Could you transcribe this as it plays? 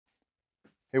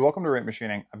Hey, welcome to Wright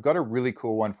Machining. I've got a really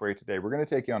cool one for you today. We're going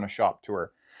to take you on a shop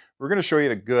tour. We're going to show you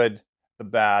the good, the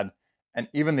bad, and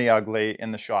even the ugly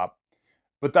in the shop.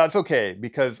 But that's okay,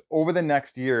 because over the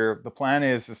next year, the plan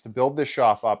is to build this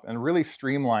shop up and really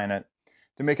streamline it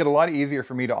to make it a lot easier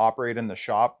for me to operate in the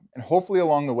shop. And hopefully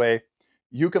along the way,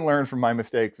 you can learn from my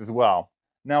mistakes as well.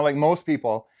 Now, like most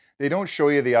people, they don't show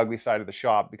you the ugly side of the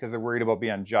shop because they're worried about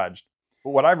being judged.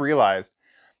 But what I've realized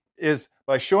is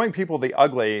by showing people the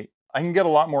ugly, I can get a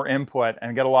lot more input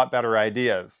and get a lot better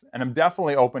ideas. And I'm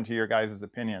definitely open to your guys'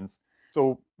 opinions.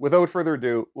 So without further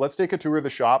ado, let's take a tour of the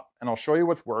shop and I'll show you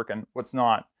what's working, what's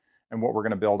not, and what we're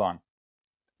gonna build on.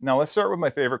 Now let's start with my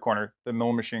favorite corner, the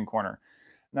milling machine corner.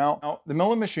 Now the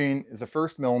milling machine is the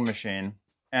first milling machine,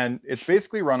 and it's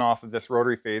basically run off of this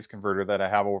rotary phase converter that I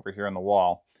have over here on the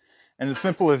wall. And as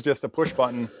simple as just a push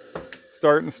button,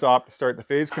 start and stop to start the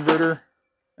phase converter.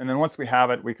 And then once we have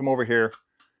it, we come over here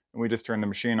and we just turn the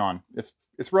machine on.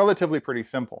 It's relatively pretty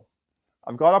simple.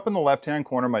 I've got up in the left-hand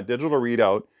corner my digital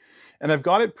readout, and I've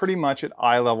got it pretty much at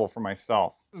eye level for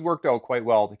myself. This has worked out quite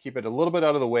well to keep it a little bit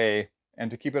out of the way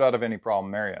and to keep it out of any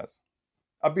problem areas.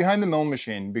 Up behind the milling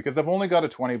machine, because I've only got a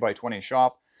 20 by 20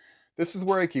 shop, this is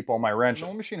where I keep all my wrenches. The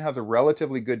milling machine has a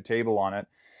relatively good table on it,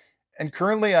 and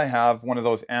currently I have one of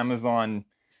those Amazon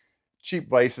cheap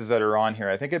vices that are on here.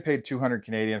 I think I paid 200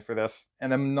 Canadian for this,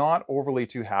 and I'm not overly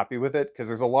too happy with it because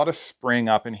there's a lot of spring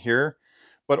up in here.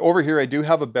 But over here, I do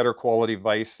have a better quality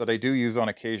vise that I do use on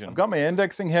occasion. I've got my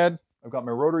indexing head, I've got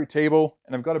my rotary table,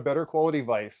 and I've got a better quality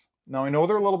vise. Now I know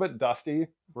they're a little bit dusty.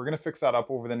 We're gonna fix that up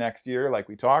over the next year like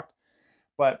we talked.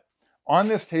 But on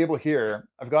this table here,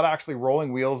 I've got actually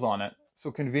rolling wheels on it. So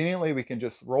conveniently, we can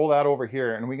just roll that over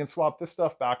here and we can swap this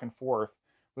stuff back and forth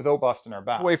without busting our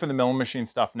back. Away from the milling machine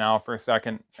stuff now for a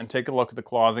second and take a look at the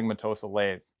Clausing Matosa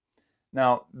lathe.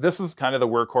 Now, this is kind of the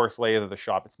workhorse lathe of the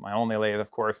shop. It's my only lathe,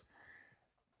 of course.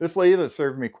 This lathe has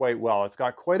served me quite well. It's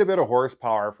got quite a bit of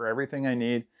horsepower for everything I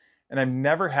need, and I've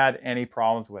never had any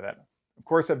problems with it. Of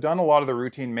course, I've done a lot of the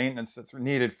routine maintenance that's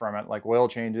needed from it, like oil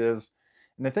changes,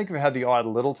 and I think I've had the odd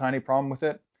little tiny problem with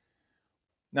it.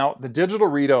 Now, the digital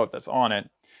readout that's on it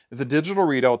is a digital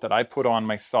readout that I put on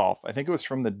myself. I think it was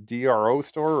from the DRO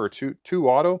store or two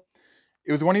Auto.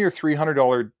 It was one of your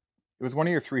 $300. It was one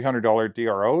of your $300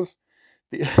 DROs.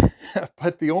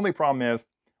 But the only problem is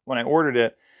when I ordered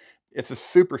it, it's a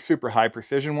super high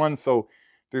precision one. So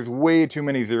there's way too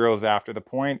many zeros after the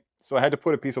point. So I had to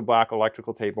put a piece of black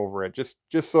electrical tape over it just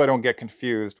so I don't get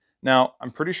confused. Now,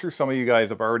 I'm pretty sure some of you guys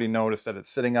have already noticed that it's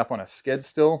sitting up on a skid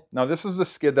still. Now, this is the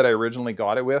skid that I originally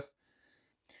got it with.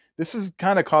 This is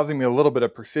kind of causing me a little bit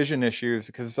of precision issues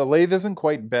because the lathe isn't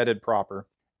quite bedded proper.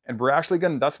 And we're actually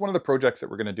that's one of the projects that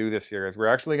we're gonna do this year is we're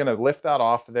actually gonna lift that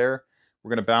off of there. We're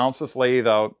gonna balance this lathe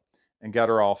out and get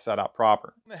her all set up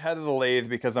proper. On the head of the lathe,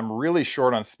 because I'm really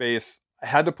short on space, I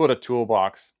had to put a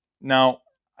toolbox. Now,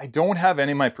 I don't have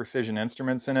any of my precision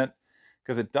instruments in it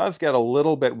because it does get a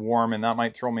little bit warm and that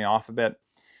might throw me off a bit.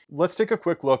 Let's take a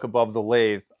quick look above the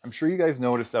lathe. I'm sure you guys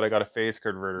noticed that I got a phase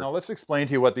converter. Now let's explain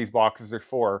to you what these boxes are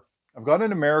for. I've got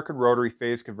an American rotary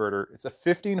phase converter. It's a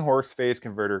 15 horse phase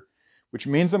converter, which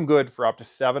means I'm good for up to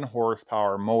 7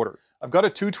 horsepower motors. I've got a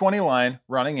 220 line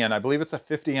running in. I believe it's a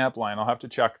 50 amp line. I'll have to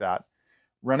check that.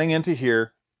 Running into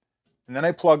here. And then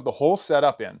I plug the whole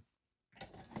setup in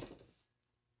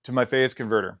to my phase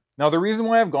converter. Now the reason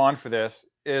why I've gone for this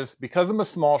is because I'm a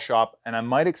small shop and I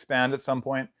might expand at some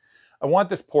point. I want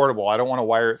this portable. I don't want to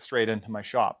wire it straight into my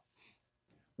shop.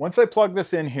 Once I plug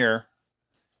this in here,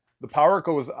 the power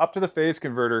goes up to the phase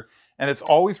converter and it's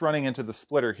always running into the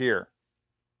splitter here.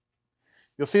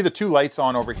 You'll see the 2 lights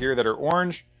on over here that are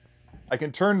orange. I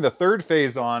can turn the 3rd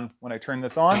phase on when I turn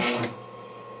this on.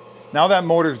 Now that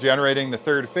motor's generating the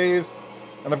 3rd phase,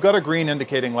 and I've got a green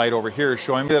indicating light over here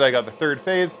showing me that I got the 3rd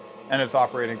phase and it's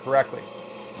operating correctly.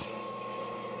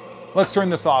 Let's turn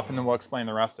this off and then we'll explain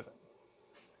the rest of it.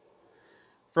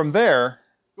 From there,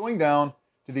 going down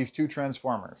to these 2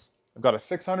 transformers. I've got a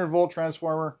 600 volt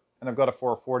transformer and I've got a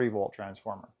 440 volt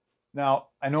transformer. Now,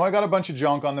 I know I got a bunch of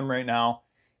junk on them right now,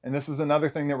 and this is another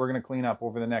thing that we're gonna clean up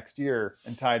over the next year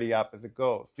and tidy up as it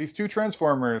goes. These 2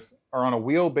 transformers are on a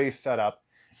wheel-based setup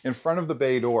in front of the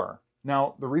bay door.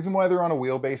 Now, the reason why they're on a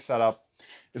wheel-based setup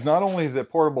is not only is it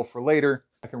portable for later,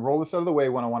 I can roll this out of the way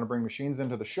when I wanna bring machines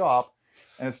into the shop,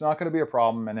 and it's not gonna be a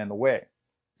problem and in the way.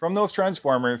 From those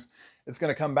transformers, it's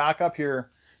gonna come back up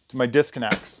here to my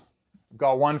disconnects. I've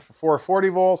got one for 440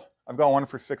 volt, I've got one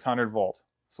for 600 volt.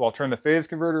 So I'll turn the phase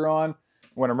converter on.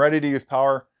 When I'm ready to use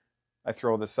power, I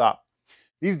throw this up.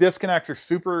 These disconnects are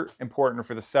super important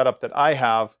for the setup that I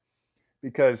have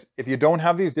because if you don't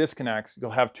have these disconnects,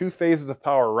 you'll have two phases of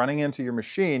power running into your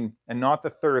machine and not the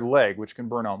third leg, which can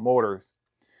burn out motors.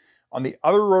 On the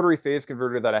other rotary phase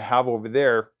converter that I have over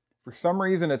there, for some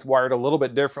reason it's wired a little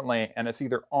bit differently and it's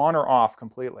either on or off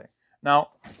completely. Now,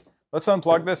 let's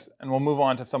unplug this and we'll move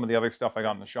on to some of the other stuff I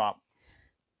got in the shop.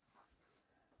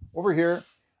 Over here,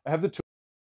 I have the tool.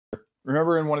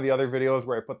 Remember in one of the other videos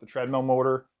where I put the treadmill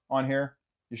motor on here?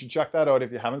 You should check that out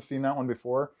if you haven't seen that one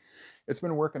before. It's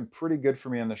been working pretty good for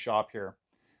me in the shop here.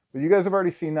 But you guys have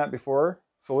already seen that before,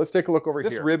 so let's take a look over here.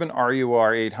 This Ribbon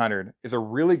RUR 800 is a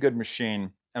really good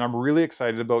machine, and I'm really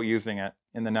excited about using it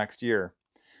in the next year.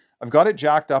 I've got it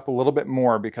jacked up a little bit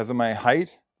more because of my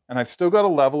height, and I've still got to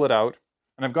level it out,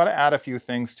 and I've got to add a few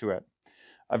things to it.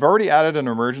 I've already added an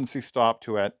emergency stop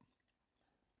to it,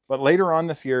 but later on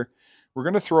this year, we're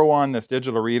going to throw on this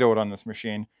digital readout on this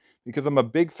machine because I'm a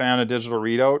big fan of digital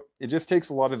readout. It just takes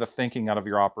a lot of the thinking out of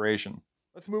your operation.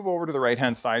 Let's move over to the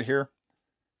right-hand side here.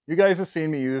 You guys have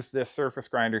seen me use this surface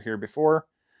grinder here before.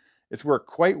 It's worked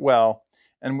quite well.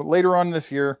 And later on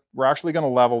this year, we're actually going to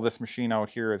level this machine out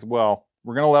here as well.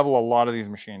 We're going to level a lot of these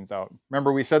machines out.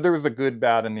 Remember, we said there was a good,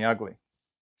 bad, and the ugly.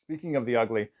 Speaking of the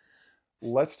ugly,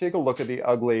 let's take a look at the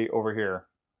ugly over here.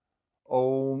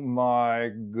 Oh my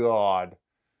God.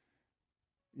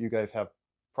 You guys have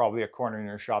probably a corner in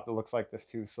your shop that looks like this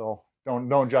too, so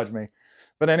don't judge me.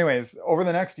 But anyways, over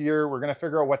the next year, we're going to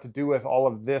figure out what to do with all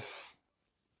of this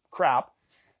crap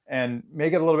and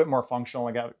make it a little bit more functional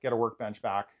and get a workbench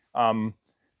back. I'm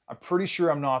pretty sure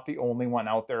I'm not the only one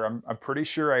out there. I'm pretty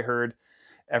sure I heard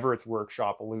Everett's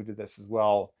workshop allude to this as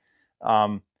well.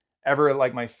 Everett,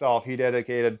 like myself, he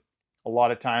dedicated a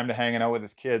lot of time to hanging out with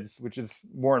his kids, which is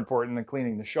more important than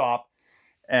cleaning the shop.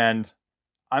 And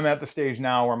I'm at the stage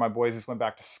now where my boys just went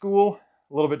back to school,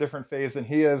 a little bit different phase than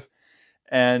he is,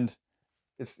 and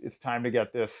it's time to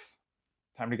get this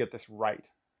right.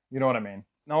 You know what I mean?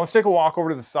 Now let's take a walk over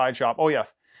to the side shop. Oh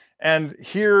yes, and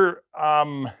here,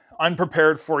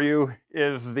 unprepared for you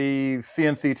is the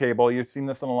CNC table. You've seen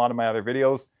this in a lot of my other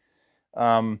videos.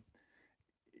 I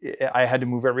had to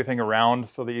move everything around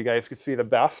so that you guys could see the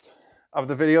best of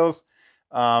the videos.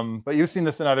 But you've seen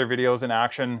this in other videos in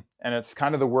action, and it's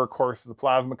kind of the workhorse, the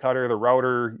plasma cutter, the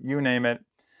router, you name it.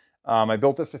 I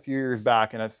built this a few years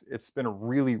back, and it's been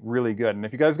really, really good. And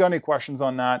if you guys got any questions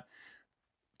on that,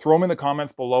 throw them in the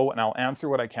comments below, and I'll answer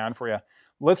what I can for you.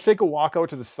 Let's take a walk out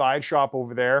to the side shop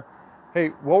over there. Hey,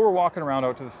 while we're walking around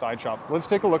out to the side shop, let's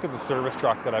take a look at the service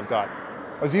truck that I've got.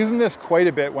 I was using this quite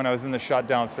a bit when I was in the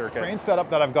shutdown circuit. The crane setup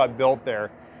that I've got built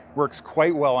there works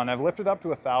quite well, and I've lifted up to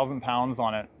 1,000 pounds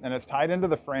on it, and it's tied into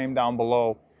the frame down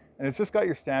below, and it's just got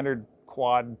your standard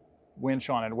quad winch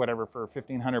on it, whatever, for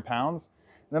 1,500 pounds.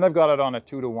 And then I've got it on a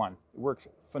 2-to-1. It works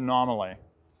phenomenally.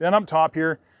 Then up top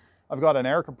here, I've got an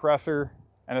air compressor,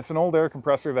 and it's an old air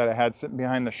compressor that I had sitting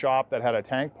behind the shop that had a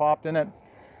tank popped in it.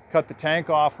 Cut the tank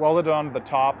off, welded it onto the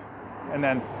top, and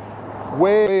then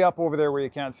way up over there where you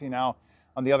can't see now,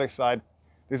 on the other side,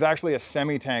 there's actually a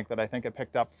semi-tank that I think I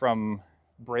picked up from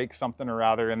Break something or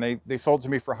other, and they sold it to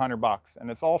me for $100, and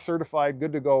it's all certified,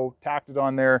 good to go. Tacked it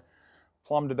on there,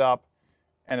 plumbed it up,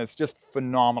 and it's just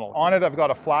phenomenal. On it, I've got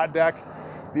a flat deck.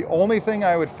 The only thing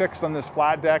I would fix on this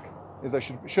flat deck is I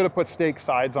should have put stake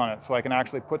sides on it so I can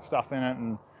actually put stuff in it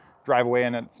and drive away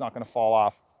in it. It's not going to fall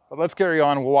off. But let's carry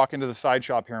on. We'll walk into the side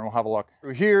shop here and we'll have a look.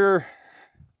 Through here,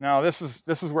 now this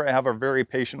is where I have a very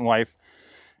patient wife,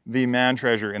 the man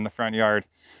treasure in the front yard.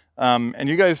 And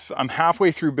you guys, I'm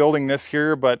halfway through building this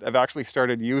here, but I've actually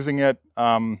started using it.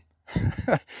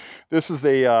 This is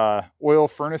a oil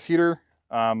furnace heater.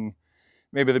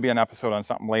 Maybe there'll be an episode on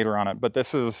something later on it, but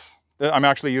I'm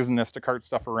actually using this to cart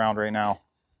stuff around right now.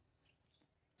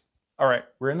 All right,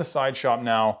 we're in the side shop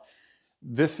now.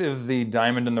 This is the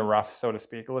diamond in the rough, so to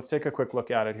speak. Let's take a quick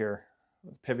look at it here.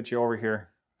 Let's pivot you over here.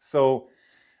 So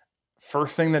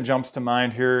first thing that jumps to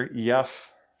mind here,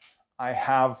 yes, I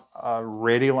have a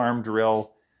radial arm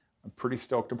drill. I'm pretty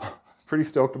stoked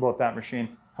about that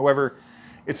machine. However,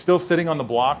 it's still sitting on the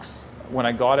blocks. When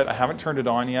I got it, I haven't turned it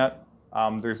on yet.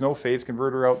 There's no phase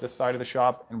converter out this side of the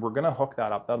shop, and we're gonna hook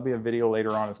that up. That'll be a video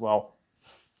later on as well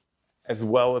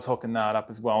as hooking that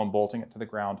up as well and bolting it to the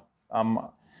ground.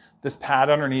 This pad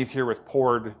underneath here was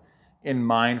poured in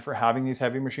mind for having these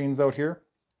heavy machines out here,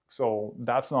 so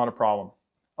that's not a problem.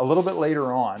 A little bit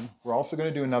later on, we're also gonna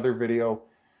do another video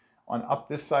on up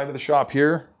this side of the shop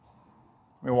here.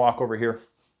 Let me walk over here.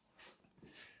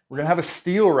 We're gonna have a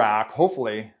steel rack,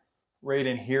 hopefully, right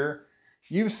in here.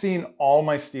 You've seen all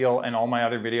my steel and all my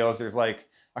other videos. There's like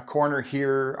a corner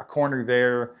here, a corner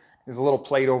there. There's a little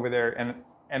plate over there.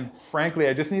 And frankly,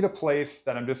 I just need a place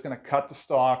that I'm just gonna cut the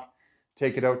stock,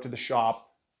 take it out to the shop,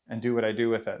 and do what I do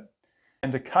with it.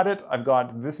 And to cut it, I've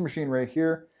got this machine right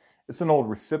here. It's an old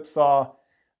recip saw.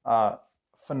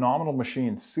 Phenomenal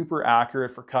machine, super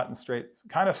accurate for cutting straight.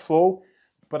 Kind of slow,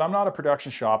 but I'm not a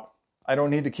production shop. I don't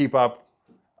need to keep up.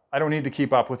 I don't need to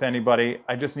keep up with anybody.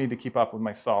 I just need to keep up with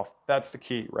myself. That's the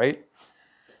key, right?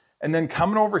 And then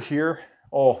coming over here,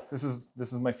 oh, this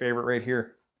is my favorite right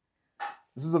here.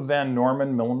 This is a Van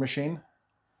Norman milling machine.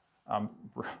 I'm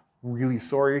really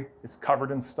sorry, it's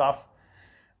covered in stuff.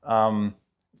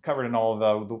 It's covered in all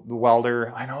of the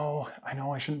welder. I know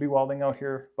I shouldn't be welding out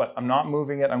here, but I'm not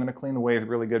moving it. I'm gonna clean the lathe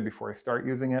really good before I start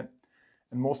using it.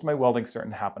 And most of my welding's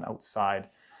starting to happen outside,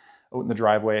 out in the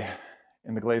driveway,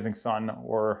 in the glazing sun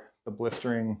or the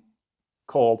blistering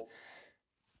cold.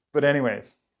 But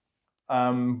anyways,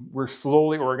 we're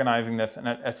slowly organizing this, and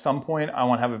at some point I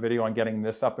want to have a video on getting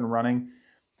this up and running.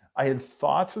 I had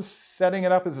thoughts of setting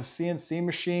it up as a CNC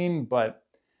machine, but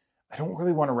I don't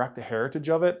really want to wreck the heritage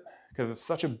of it because it's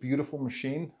such a beautiful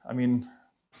machine. I mean,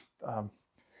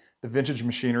 the Vintage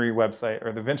Machinery website,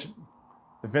 or the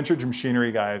Vintage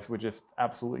Machinery guys would just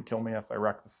absolutely kill me if I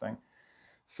wreck this thing.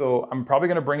 So I'm probably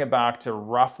going to bring it back to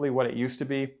roughly what it used to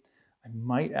be. I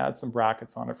might add some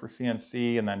brackets on it for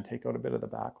CNC and then take out a bit of the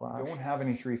backlash. I don't have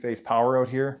any three-phase power out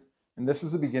here. And this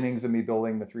is the beginnings of me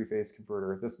building the three-phase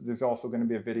converter. There's also going to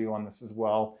be a video on this as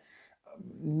well.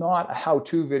 Not a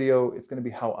how-to video. It's going to be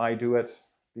how I do it,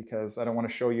 because I don't want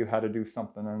to show you how to do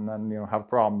something and then, you know, have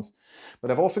problems.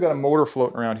 But I've also got a motor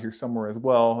floating around here somewhere as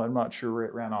well. I'm not sure where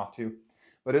it ran off to.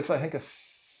 But it's, I think, a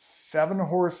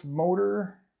 7-horse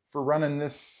motor for running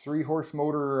this 3-horse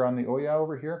motor on the Oya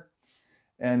over here.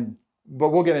 But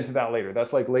we'll get into that later.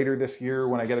 That's like later this year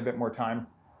when I get a bit more time.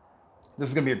 This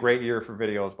is going to be a great year for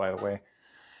videos, by the way.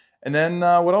 And then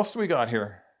what else do we got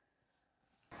here?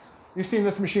 You've seen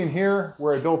this machine here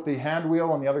where I built the hand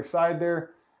wheel on the other side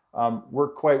there.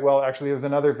 Worked quite well. Actually, there's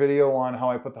another video on how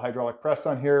I put the hydraulic press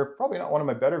on here. Probably not one of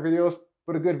my better videos,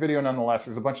 but a good video nonetheless.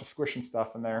 There's a bunch of squishing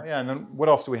stuff in there. Yeah, and then what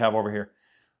else do we have over here?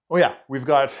 Oh yeah, we've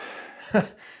got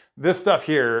this stuff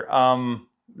here.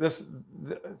 This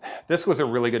was a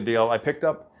really good deal. I picked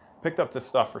up this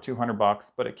stuff for 200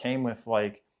 bucks, but it came with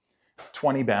like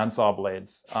 20 bandsaw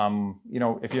blades. You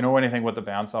know, if you know anything what the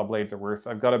bandsaw blades are worth,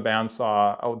 I've got a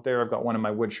bandsaw out there. I've got one in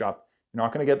my wood shop. You're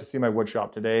not going to get to see my wood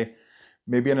shop today.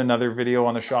 Maybe in another video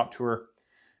on the shop tour.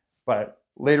 But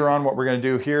later on, what we're going to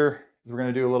do here is we're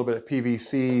going to do a little bit of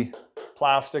PVC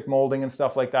plastic molding and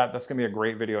stuff like that. That's going to be a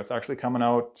great video. It's actually coming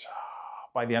out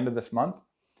by the end of this month.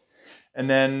 And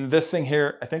then this thing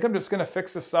here, I think I'm just going to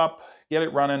fix this up, get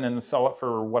it running, and sell it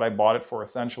for what I bought it for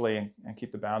essentially, and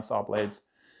keep the bandsaw blades.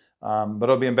 But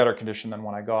it'll be in better condition than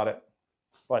when I got it.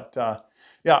 But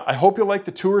yeah, I hope you like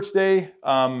the tour today.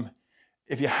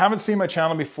 If you haven't seen my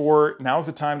channel before, now's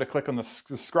the time to click on the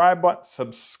subscribe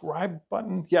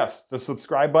button. Yes, the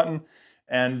subscribe button.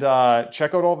 And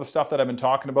check out all the stuff that I've been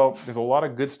talking about. There's a lot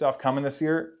of good stuff coming this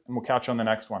year, and we'll catch you on the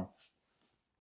next one.